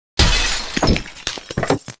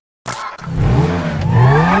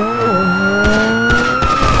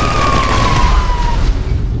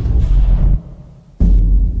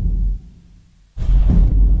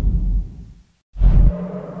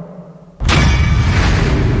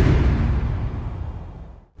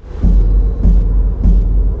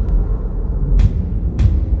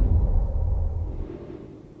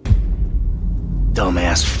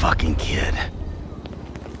dumbass fucking kid.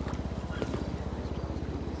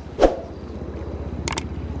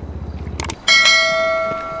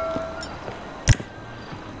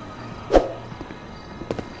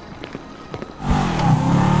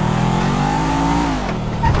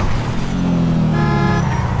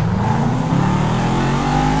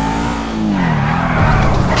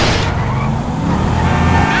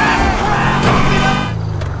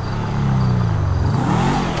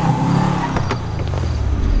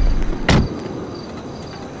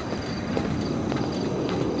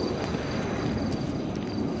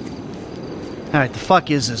 Alright, the fuck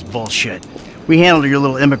is this bullshit? We handled your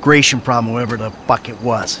little immigration problem, whatever the fuck it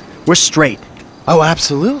was. We're straight. Oh,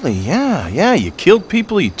 absolutely, yeah. You killed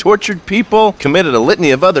people, you tortured people, committed a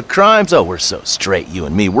litany of other crimes. Oh, we're so straight, you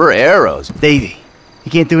and me. We're arrows. Davey, you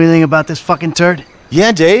can't do anything about this fucking turd?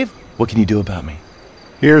 Yeah, Dave? What can you do about me?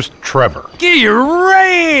 Here's Trevor.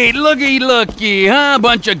 Great! Looky, huh?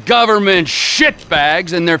 Bunch of government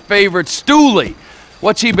shitbags and their favorite stoolie.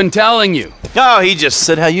 What's he been telling you? Oh, he just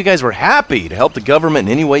said how you guys were happy to help the government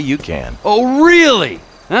in any way you can. Oh, really?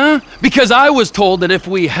 Huh? Because I was told that if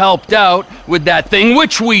we helped out with that thing,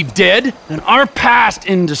 which we did, then our past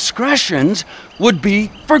indiscretions would be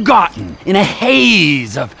forgotten in a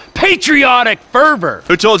haze of patriotic fervor.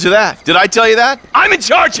 Who told you that? Did I tell you that? I'm in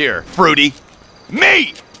charge here, Fruity.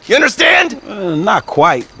 Me! You understand? Not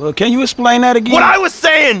quite. Well, can you explain that again? What I was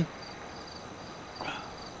saying!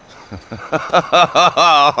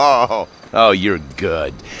 Oh, you're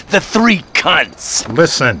good. The three cunts!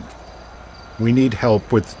 Listen, we need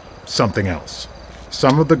help with something else.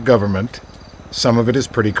 Some of the government, some of it is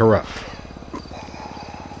pretty corrupt.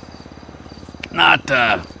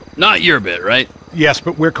 Not your bit, right? Yes,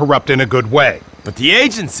 but we're corrupt in a good way. But the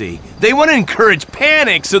agency, they want to encourage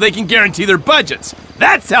panic so they can guarantee their budgets.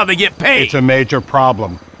 That's how they get paid. It's a major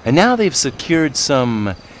problem. And now they've secured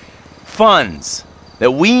some funds that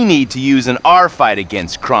we need to use in our fight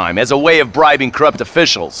against crime as a way of bribing corrupt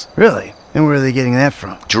officials. Really? And where are they getting that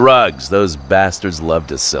from? Drugs. Those bastards love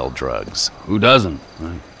to sell drugs. Who doesn't?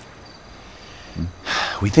 Right.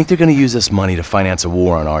 We think they're going to use this money to finance a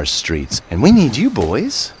war on our streets. And we need you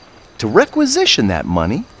boys to requisition that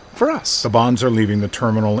money for us. The bonds are leaving the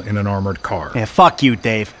terminal in an armored car. Yeah, fuck you,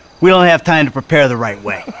 Dave. We don't have time to prepare the right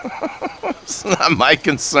way. It's not my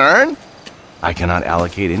concern. I cannot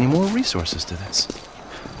allocate any more resources to this.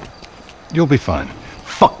 You'll be fine.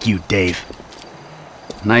 Fuck you, Dave.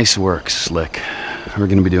 Nice work, Slick. We're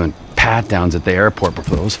gonna be doing pat-downs at the airport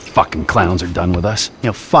before those fucking clowns are done with us. You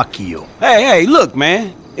know, fuck you. Hey, look,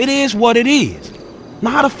 man. It is what it is.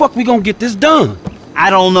 Now how the fuck we gonna get this done? I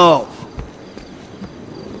don't know.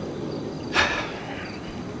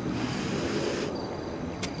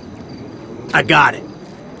 I got it.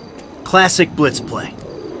 Classic blitz play.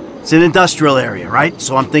 It's an industrial area, right?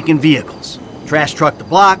 So I'm thinking vehicles. Trash truck to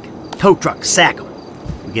block, tow truck, sack 'em.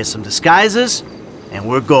 We get some disguises, and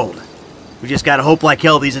we're golden. We just gotta hope like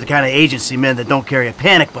hell these are the kind of agency men that don't carry a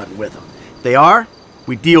panic button with them. If they are,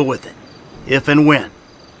 we deal with it. If and when.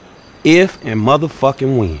 If and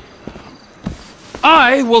motherfucking when.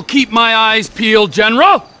 I will keep my eyes peeled,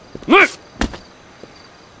 General!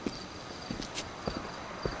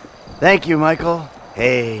 Thank you, Michael.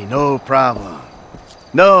 Hey, no problem.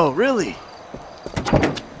 No, really.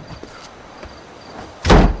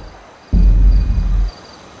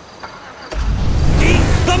 Eat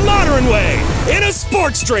the modern way in a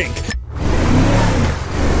sports drink.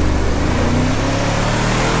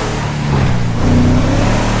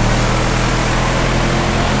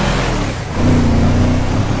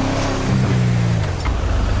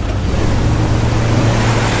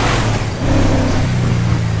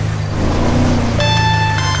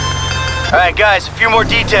 Alright guys, a few more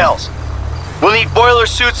details. We'll need boiler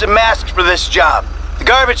suits and masks for this job. The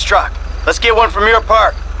garbage truck. Let's get one from your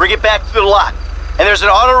park. Bring it back to the lot. And there's an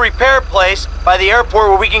auto repair place by the airport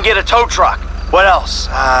where we can get a tow truck. What else?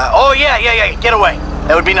 Oh yeah, get away.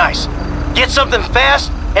 That would be nice. Get something fast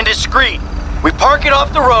and discreet. We park it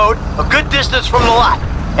off the road, a good distance from the lot.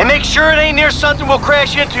 And make sure it ain't near something we'll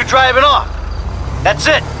crash into driving off. That's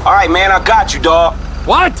it. All right, man, I got you, dawg.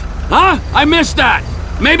 What? Huh? I missed that.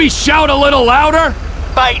 Maybe shout a little louder?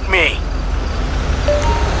 Bite me.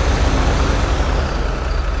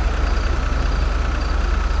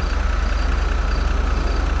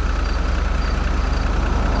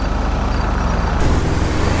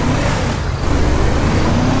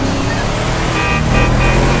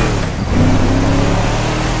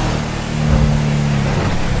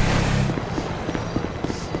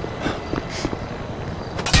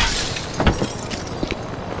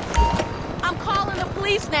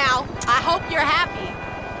 Now. I hope you're happy.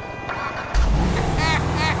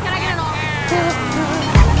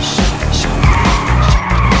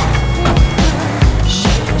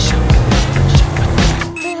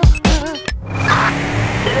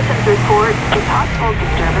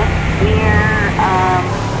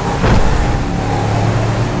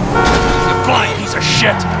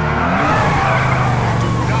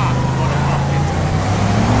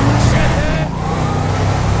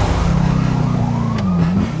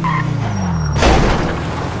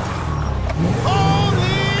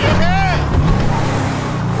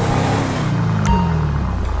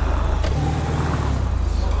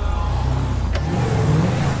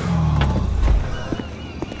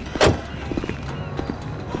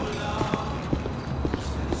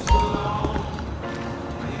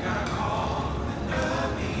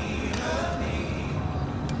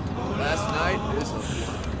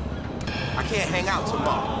 can't hang out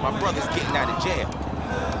tomorrow. My brother's getting out of jail.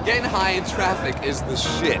 Getting high in traffic is the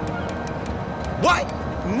shit. What?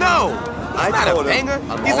 No! He's not a banger.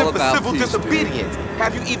 He's in for civil peace, disobedience.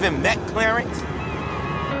 Have you even met Clarence?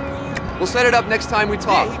 We'll set it up next time we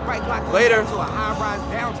talk. Yeah, he might lock Later. into a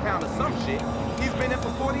high-rise downtown or some shit. He's been in for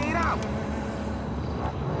 48 hours.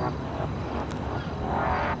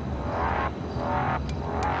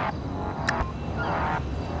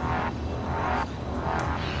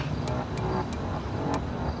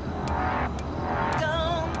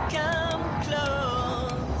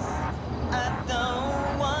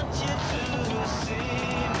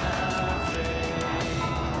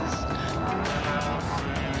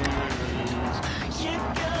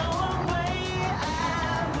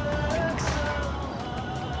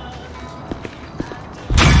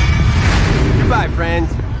 Goodbye, friends.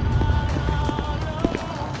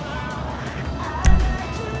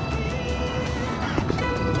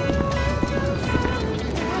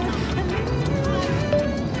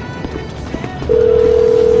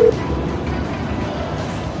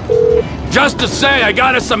 Just to say, I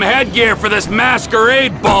got us some headgear for this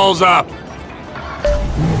masquerade balls up.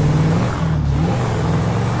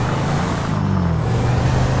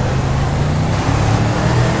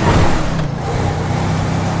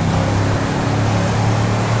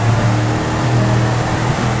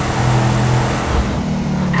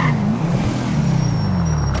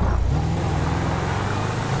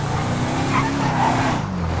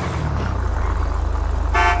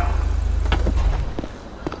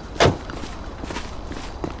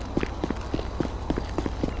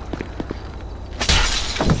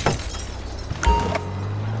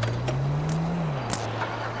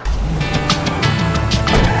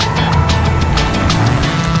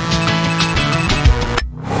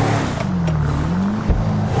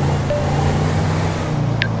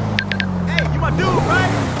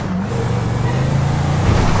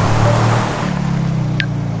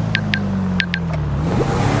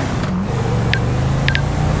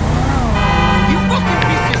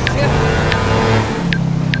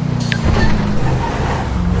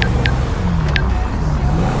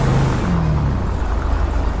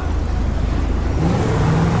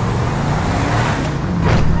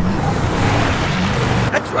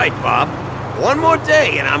 Right, Bob. One more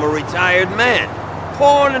day and I'm a retired man.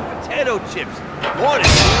 Corn and potato chips. Morning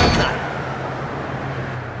and night.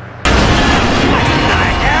 What the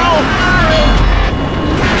hell?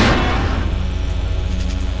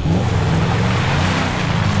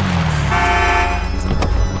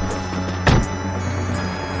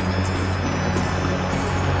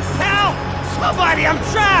 Help! Somebody, I'm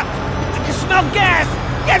trapped! I can smell gas!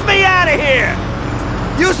 Get me out of here!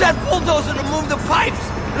 Use that bulldozer to move the pipes!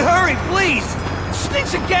 Hurry, please!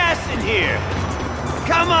 Stinks of gas in here!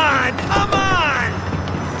 Come on! Come on!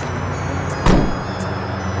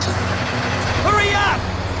 Hurry up!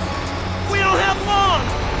 We don't have long!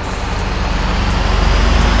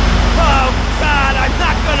 Oh, God, I'm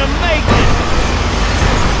not gonna make it!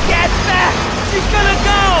 Get back! She's gonna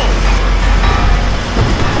go!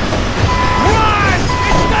 Run!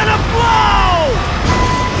 It's gonna blow!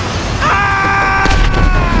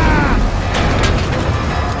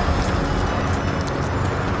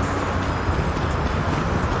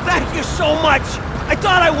 Thank you so much! I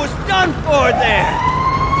thought I was done for there!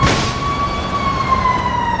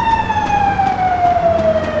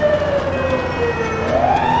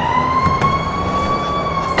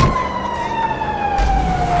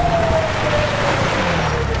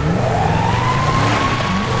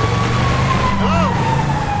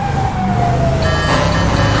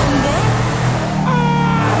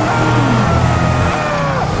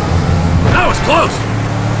 That was close!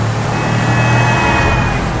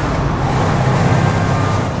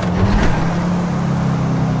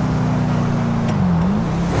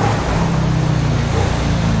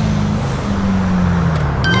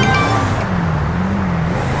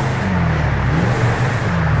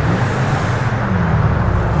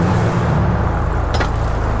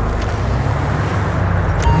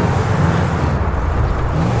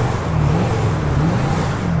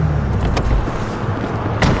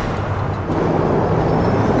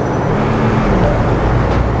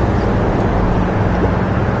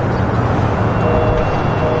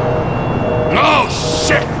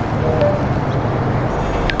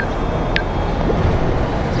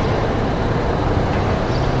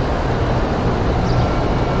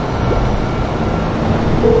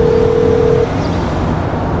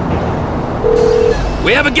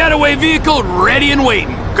 We have a getaway vehicle ready and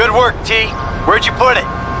waiting. Good work, T. Where'd you put it?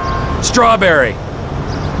 Strawberry.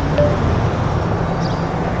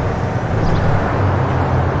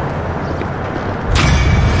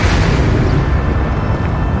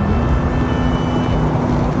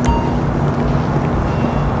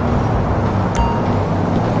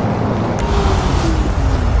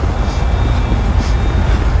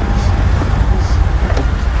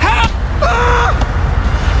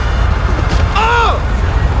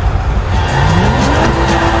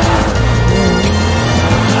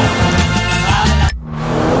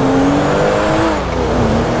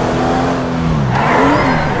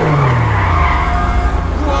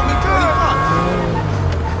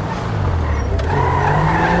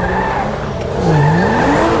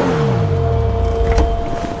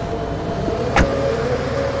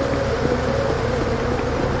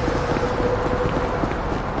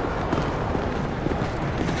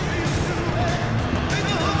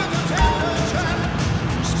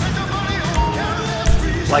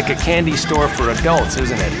 like a candy store for adults,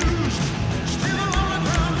 isn't it?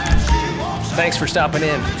 Thanks for stopping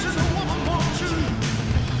in.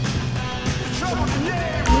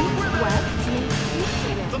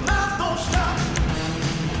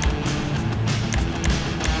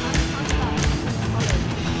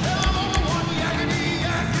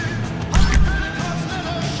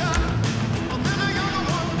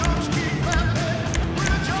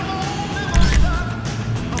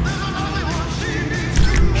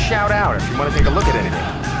 Shout out if you want to take a look at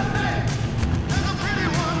anything.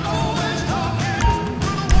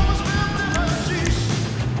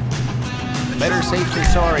 Better safe than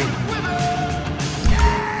sorry.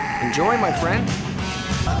 Enjoy, my friend.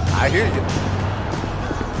 I hear you.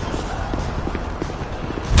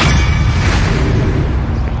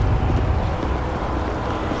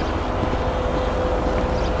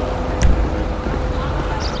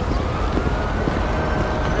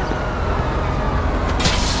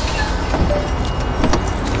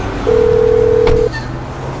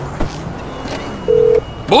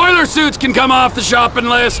 Boiler suits can come off the shopping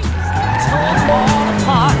list.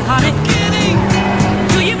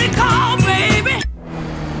 Do you recall, baby?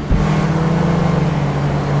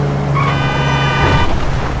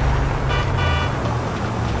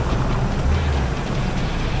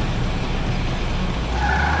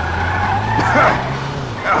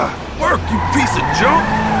 Work, you piece of junk!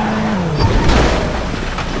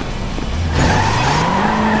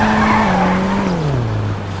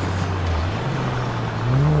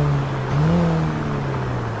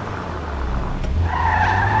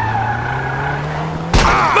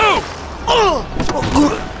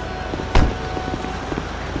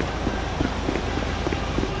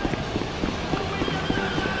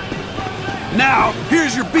 Now,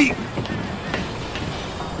 here's your beat.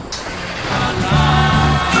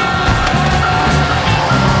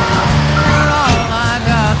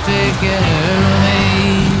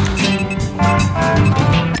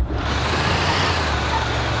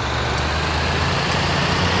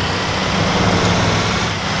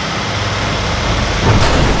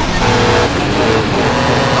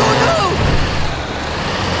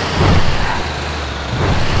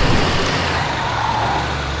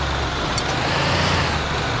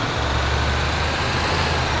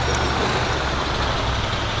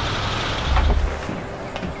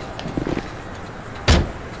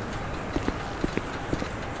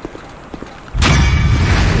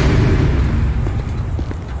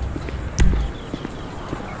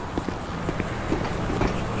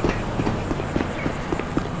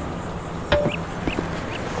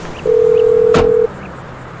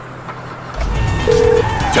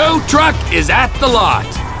 Tow truck is at the lot.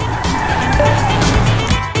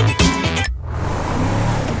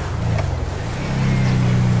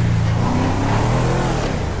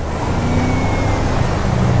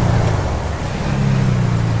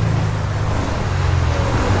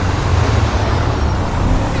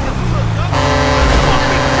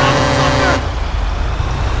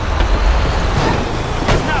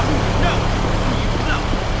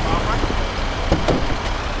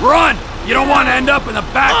 Run! You don't want to end up in the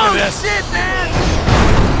back of this. Shit, man!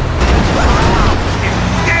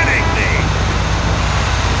 It's getting me!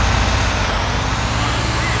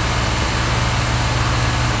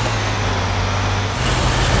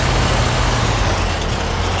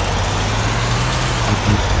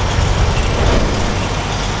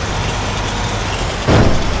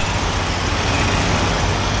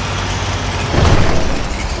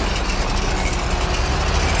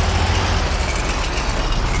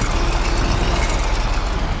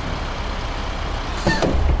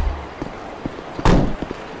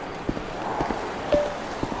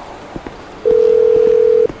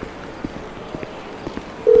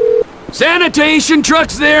 Sanitation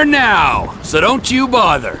truck's there now, so don't you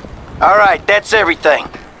bother. All right, that's everything.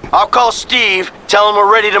 I'll call Steve, tell him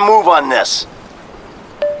we're ready to move on this.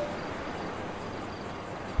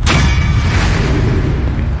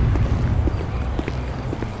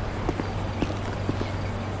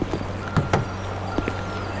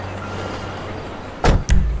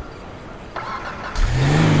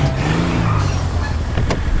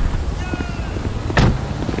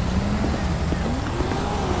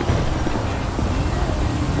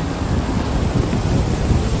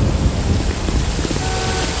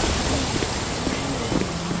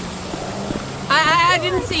 I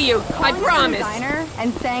didn't see you. I promise. Diner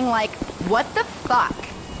and saying like, "What the fuck?"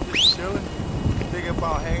 Chilling? Thinking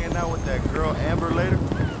about hanging out with that girl Amber later?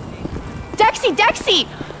 Dexy!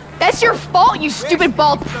 That's your fault, you stupid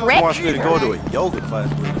bald prick! She wants me to go to a yoga class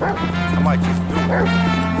with her. I might just do it.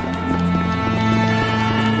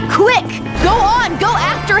 Quick! Go on! Go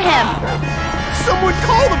after him! Someone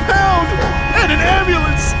call the pound! And an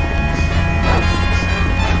ambulance!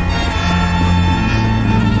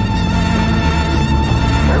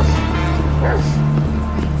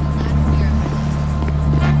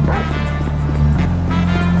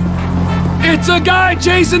 It's a guy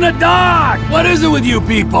chasing a dog! What is it with you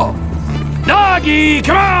people? Doggy!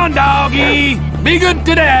 Come on, doggy! Be good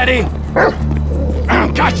to daddy!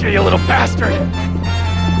 Gotcha, you little bastard!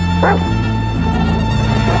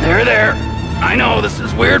 There. I know this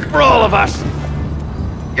is weird for all of us.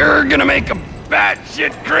 You're gonna make a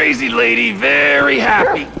batshit crazy lady very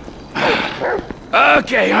happy.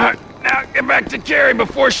 Okay, now get back to Carrie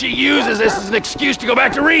before she uses this as an excuse to go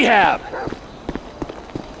back to rehab.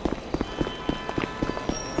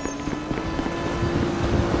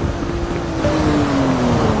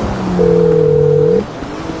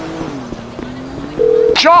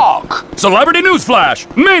 Jock! Celebrity newsflash!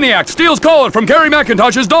 Maniac steals collar from Carrie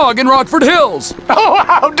McIntosh's dog in Rockford Hills! Oh,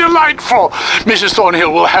 how delightful! Mrs.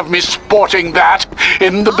 Thornhill will have me sporting that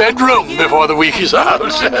in the bedroom before the week is out.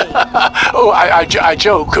 Oh, I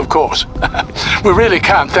joke, of course. We really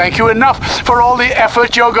can't thank you enough for all the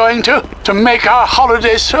effort you're going to make our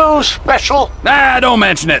holiday so special. Ah, don't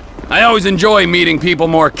mention it. I always enjoy meeting people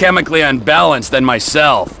more chemically unbalanced than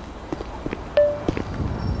myself.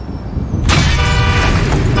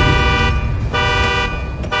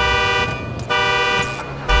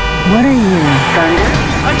 What are you, thunder?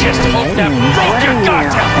 I just hope that broke your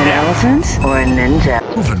goddamn an elephant or a ninja?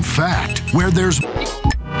 Proven fact, where there's...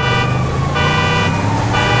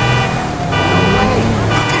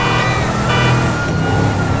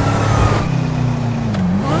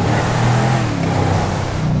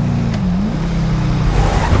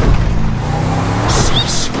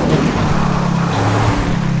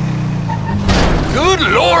 Good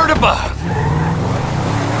Lord above!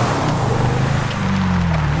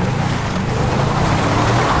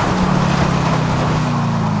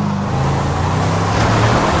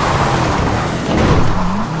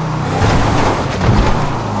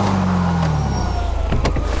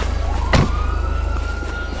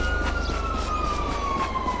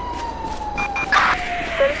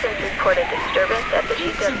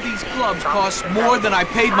 Each of these clubs costs more than I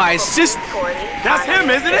paid my assistant. That's him,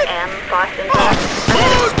 isn't it?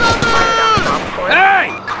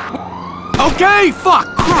 Hey! Okay, fuck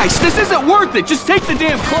Christ, this isn't worth it. Just take the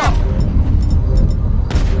damn club.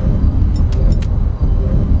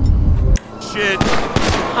 Shit.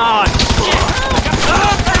 Ah,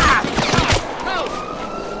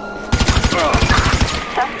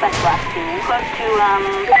 Suspect last seen close to,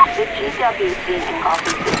 the GWC and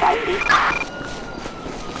Coffee Society.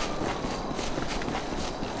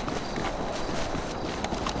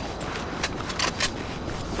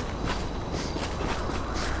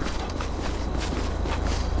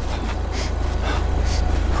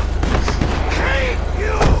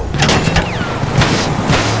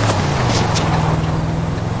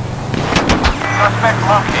 Suspect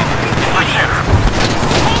located. Clear.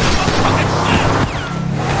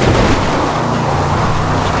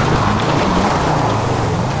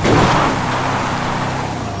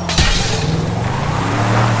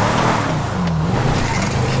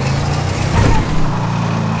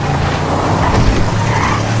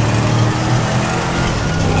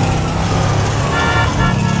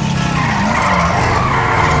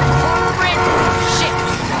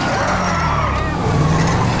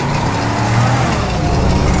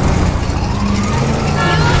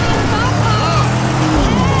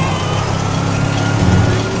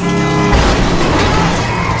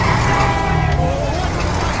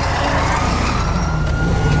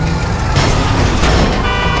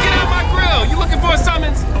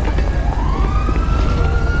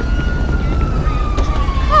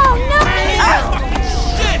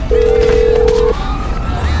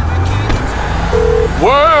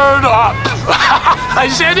 Word up! I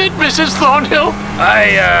said it, Mrs. Thornhill.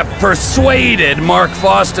 I, persuaded Mark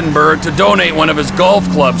Fostenberg to donate one of his golf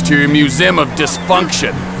clubs to your Museum of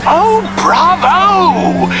Dysfunction. Oh,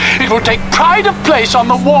 bravo! It will take pride of place on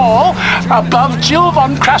the wall above Jill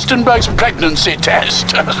von Krastenberg's pregnancy test.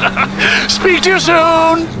 Speak to you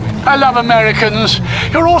soon. I love Americans.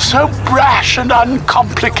 You're all so brash and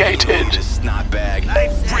uncomplicated. Snotbag.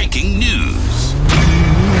 Breaking news.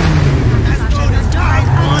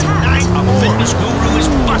 A fitness guru is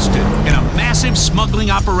busted in a massive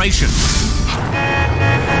smuggling operation.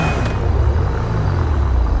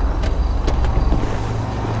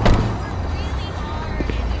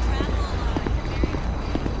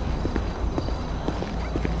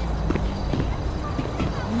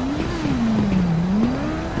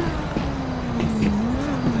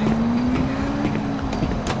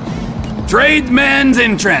 Tradesman's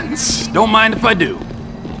entrance. Don't mind if I do.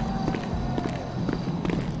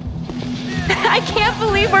 I can't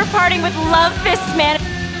believe we're parting with love fists, man.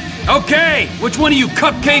 Okay, which one of you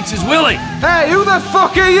cupcakes is Willie? Hey, who the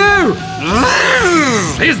fuck are you?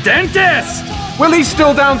 His dentist! Willie's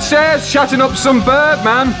still downstairs chatting up some bird,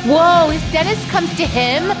 man. Whoa, his dentist comes to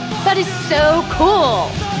him? That is so cool.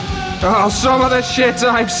 Oh, some of the shit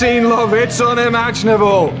I've seen, love, it's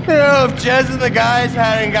unimaginable. You know, if Jez and the guys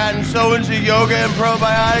hadn't gotten so into yoga and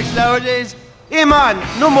probiotics nowadays. Hey man,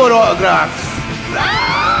 no more autographs.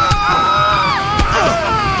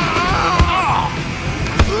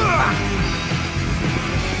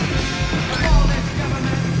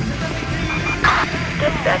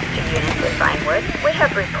 Dispatch to units in Vinewood. We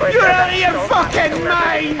have reports You're of out of your assault fucking on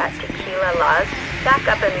mind! at Tequila Laws.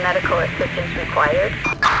 Backup and medical assistance required.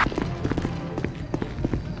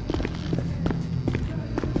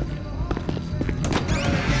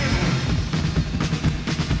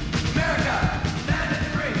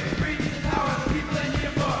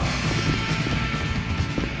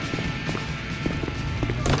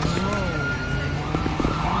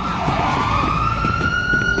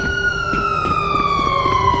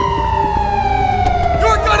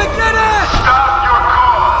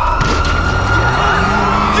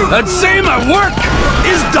 I'd say my work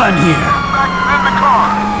is done here.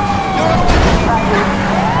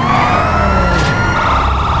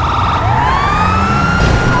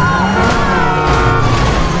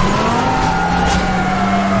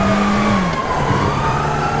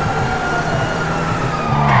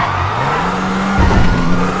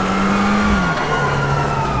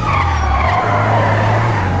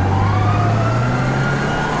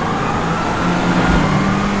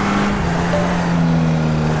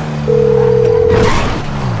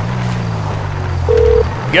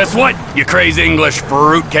 Guess what, you crazy English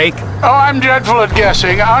fruitcake? Oh, I'm dreadful at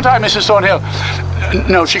guessing, aren't I, Mrs. Thornhill?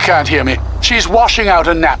 No, she can't hear me. She's washing out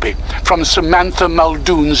a nappy from Samantha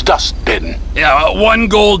Muldoon's dustbin. Yeah, one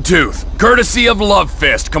gold tooth, courtesy of Love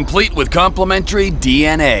Fist, complete with complimentary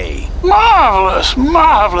DNA. Marvelous,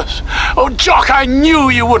 marvelous. Oh, Jock, I knew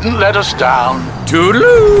you wouldn't let us down.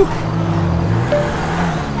 Toodaloo!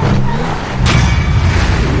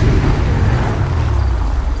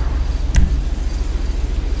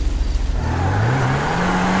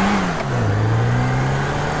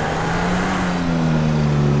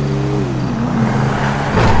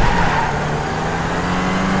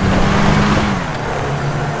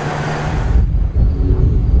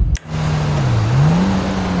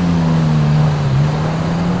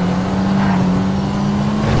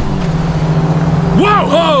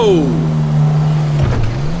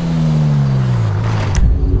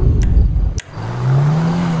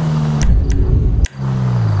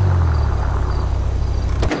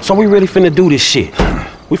 So we really finna do this shit?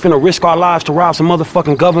 We finna risk our lives to rob some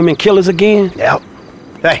motherfucking government killers again? Yep.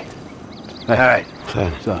 Hey. All right.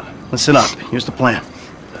 So, listen up. Here's the plan.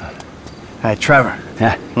 All right, Trevor.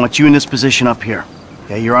 Yeah. I want you in this position up here.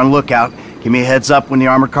 Okay, you're on lookout. Give me a heads up when the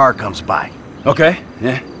armored car comes by. Okay,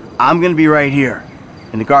 yeah. I'm gonna be right here,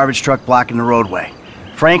 in the garbage truck blocking the roadway.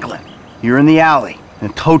 Franklin, you're in the alley, in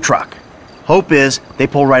a tow truck. Hope is they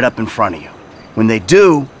pull right up in front of you. When they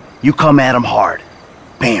do, you come at them hard.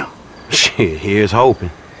 Bam. Shit, here's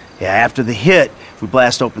hoping. Yeah, after the hit, we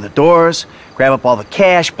blast open the doors, grab up all the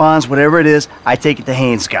cash, bonds, whatever it is, I take it to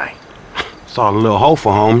Haynes' guy. It's all a little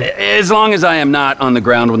hopeful, homie. As long as I am not on the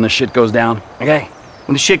ground when the shit goes down. Okay?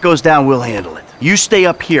 When the shit goes down, we'll handle it. You stay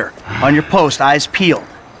up here, on your post, eyes peeled.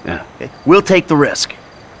 Yeah. Okay? We'll take the risk.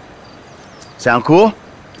 Sound cool?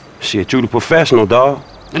 Shit, you the professional, dawg.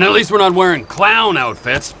 And at least we're not wearing clown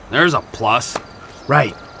outfits. There's a plus.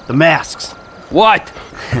 Right. The masks. What?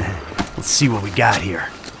 Let's see what we got here.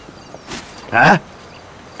 Huh?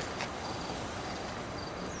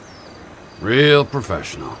 Real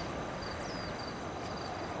professional.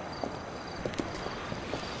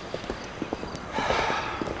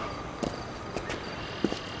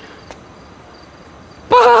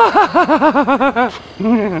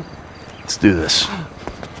 Let's do this.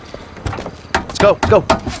 Let's go, let's go.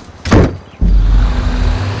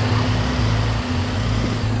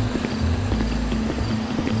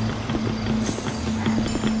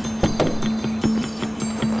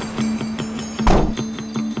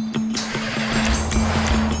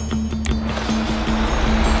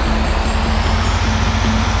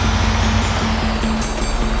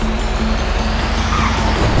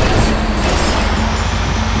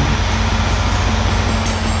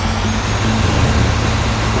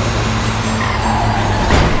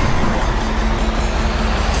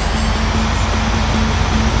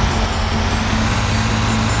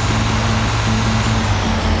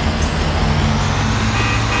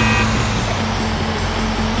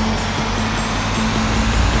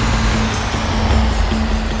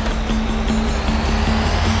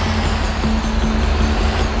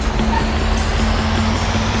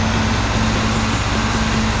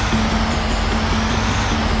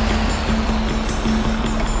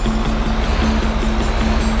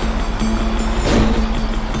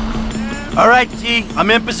 All right, T, I'm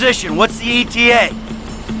in position. What's the ETA?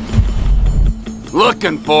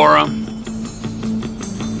 Looking for him.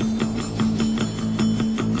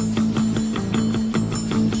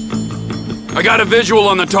 I got a visual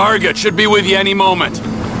on the target. Should be with you any moment.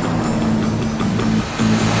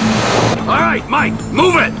 All right, Mike,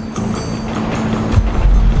 move it!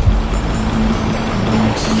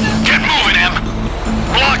 Get moving, Em.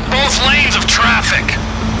 Block both lanes of traffic.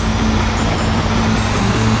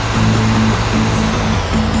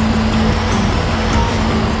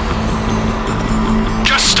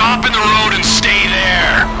 Just stop in the road and stay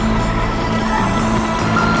there.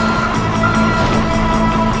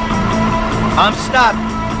 I'm stopped.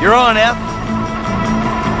 You're on, F.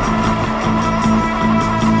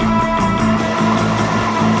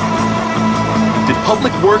 Did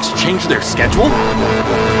Public Works change their schedule?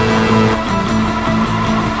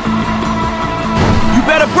 You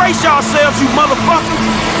better brace yourselves, you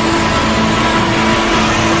motherfuckers!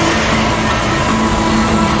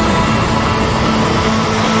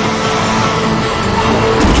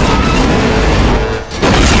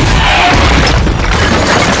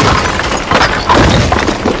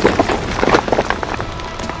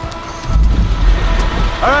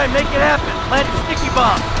 All right, make it happen. Plant the sticky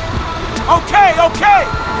bomb. Okay, okay!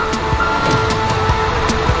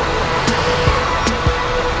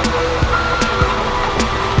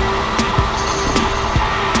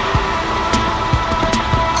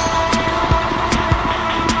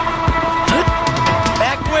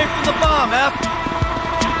 Back away from the bomb, F.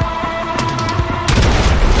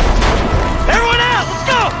 Everyone out! Let's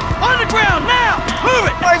go! On the ground, now! Move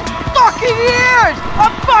it! My fucking ears!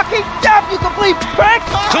 I'm fucking deaf, you complete prick!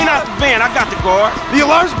 Clean out the van, I got the guard. The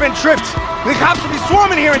alarm's been tripped. The cops will be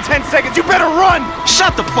swarming here in 10 seconds. You better run!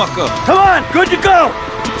 Shut the fuck up! Come on, good to go!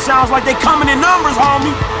 Sounds like they coming in numbers,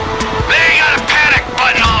 homie. They got a panic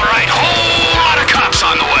button, all right. Whole lot of cops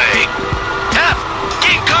on the way. F,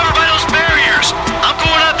 get covered by those barriers. I'm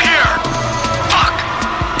going up here. Fuck!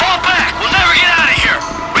 Fall back. We'll never get out of here.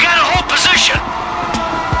 We gotta hold position.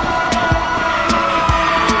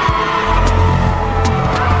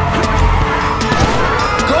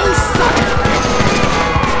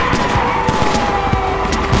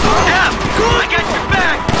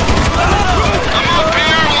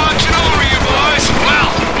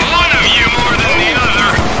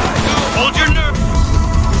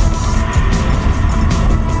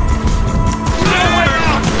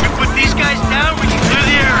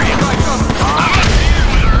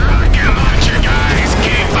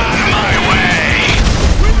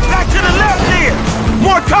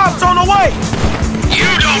 Cops on the way! You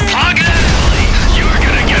don't plug it in! You're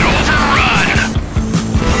gonna get overrun!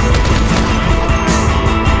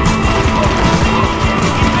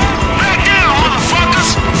 Back down, motherfuckers!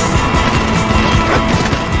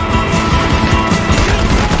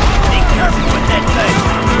 Be careful with that thing!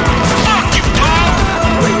 Fuck you,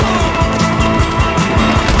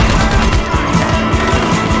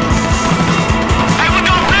 Hey, we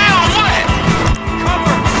gonna pay or what?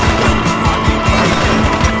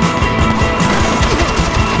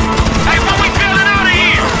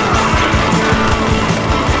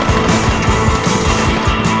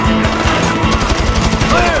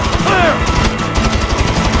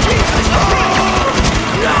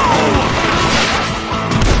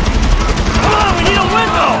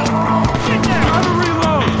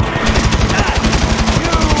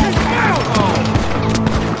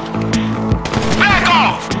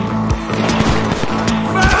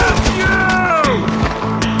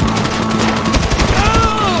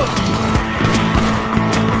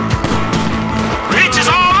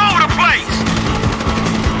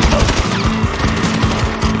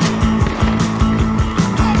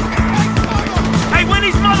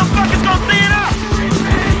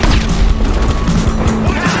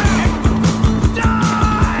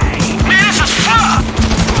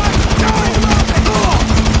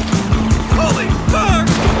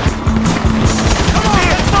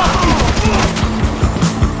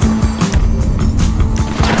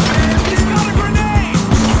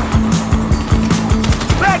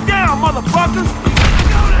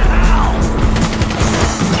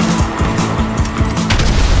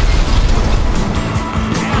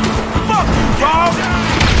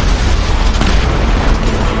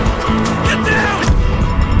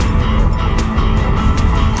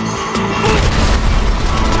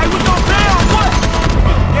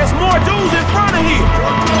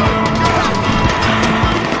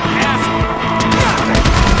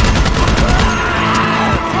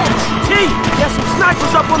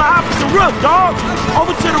 roof, dog.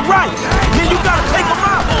 Over to the right. Then you gotta take them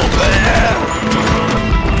out.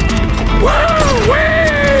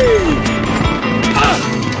 Woo-wee!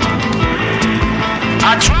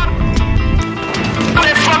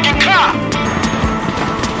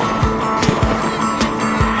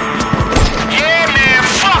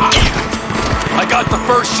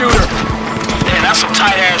 shooter. Man, that's some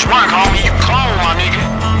tight-ass work, homie. You clone, my nigga.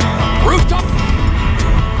 Rooftop.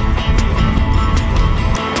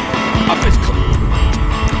 Up is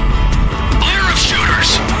clear of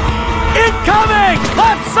shooters. Incoming!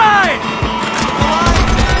 Left side!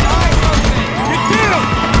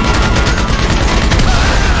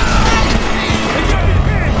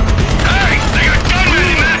 Hey, they got gunmen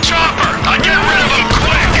in that chopper. I'll get rid of them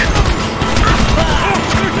quick.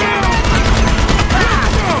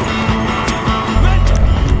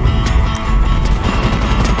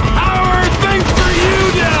 How are things for you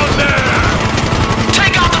down there?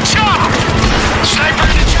 Take out the chopper. Sniper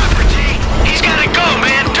in the chopper, T. He's gotta go,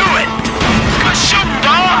 man. Do it. Good shooting,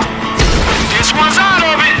 dog. This one's out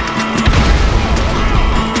of it.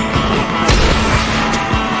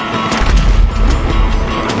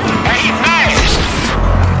 Hey, fast.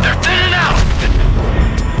 They're thinning out.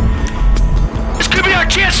 This could be our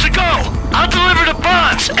chance to go. I'll deliver the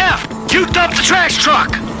bonds. F, you dump the trash truck.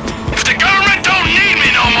 If the government don't need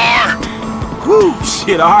me no more. Whew,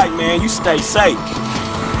 shit, alright, man. You stay safe.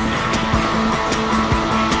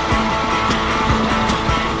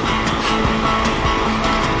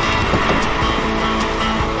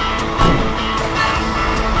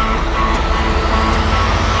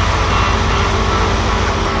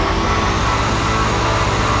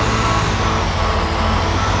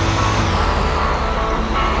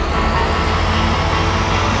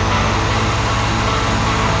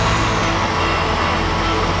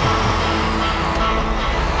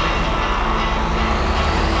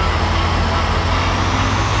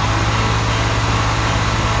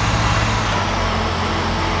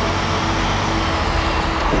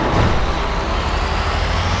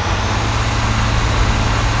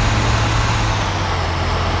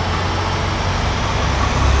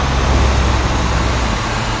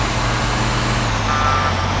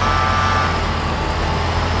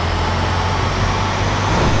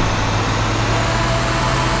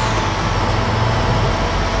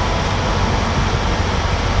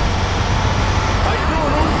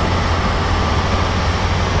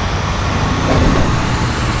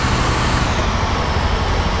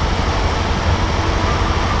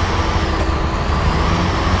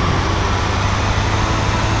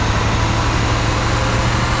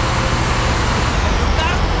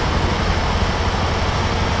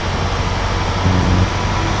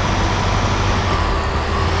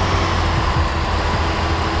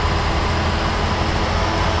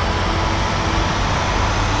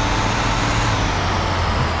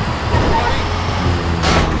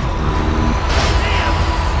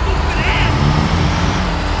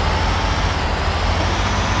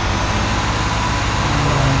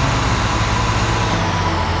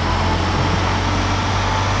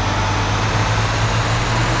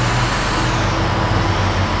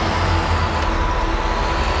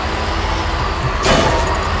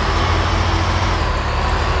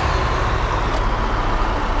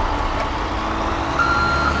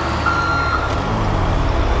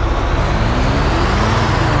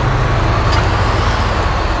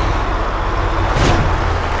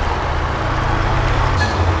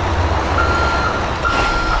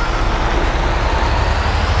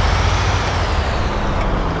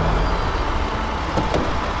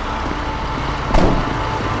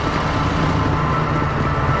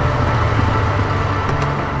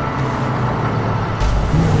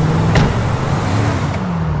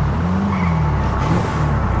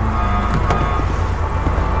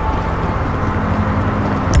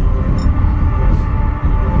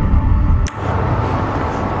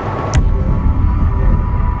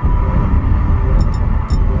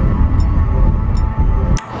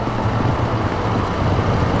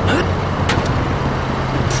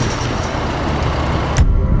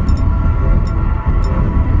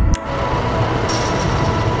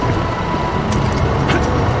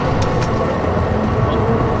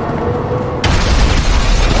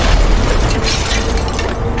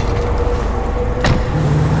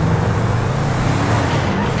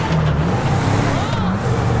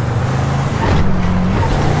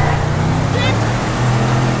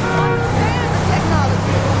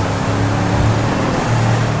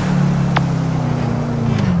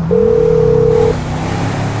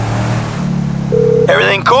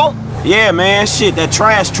 Everything cool? Yeah, man, shit, that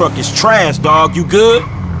trash truck is trash, dog. You good?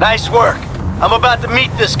 Nice work. I'm about to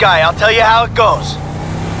meet this guy. I'll tell you how it goes.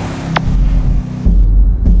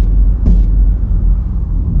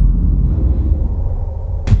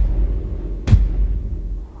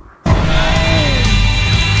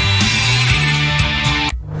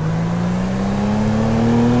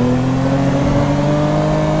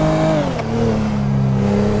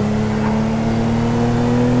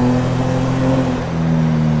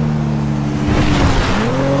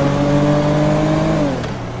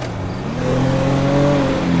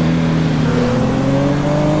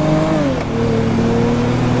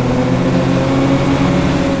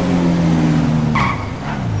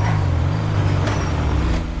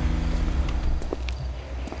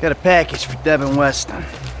 Got a package for Devin Weston.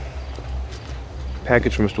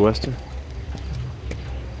 Package for Mr. Weston?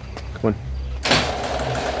 Come on.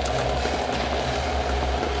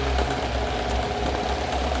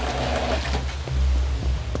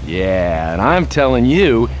 Yeah, and I'm telling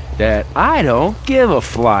you that I don't give a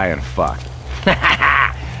flying fuck.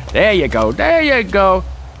 There you go, there you go.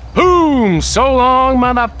 Boom! So long,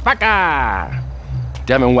 motherfucker!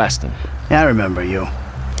 Devin Weston. Yeah, I remember you.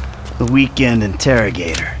 The weekend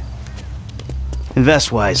interrogator.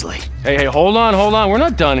 Invest wisely. Hey, hold on. We're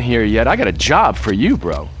not done here yet. I got a job for you,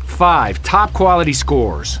 bro. 5 top quality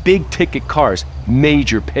scores. Big ticket cars.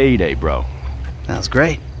 Major payday, bro. Sounds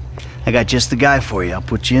great. I got just the guy for you. I'll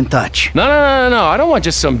put you in touch. No. I don't want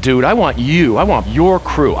just some dude. I want you. I want your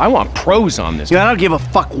crew. I want pros on this. Yeah, I don't give a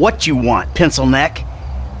fuck what you want, pencil neck.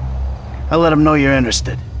 I'll let them know you're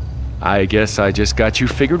interested. I guess I just got you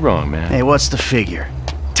figured wrong, man. Hey, what's the figure?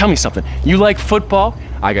 Tell me something. You like football?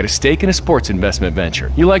 I got a stake in a sports investment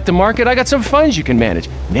venture. You like the market? I got some funds you can manage.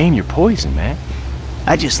 Name your poison, man.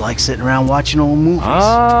 I just like sitting around watching old movies.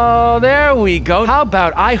 Oh, there we go. How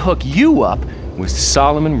about I hook you up with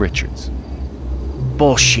Solomon Richards?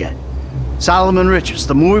 Bullshit. Solomon Richards,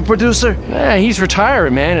 the movie producer? Yeah, he's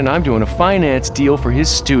retiring, man, and I'm doing a finance deal for his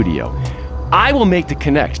studio. I will make the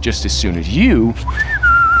connect just as soon as you...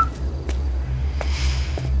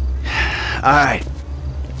 All right.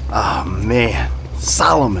 Oh, man.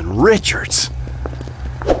 Solomon Richards.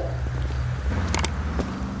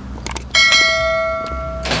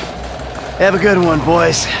 Have a good one,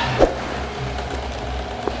 boys.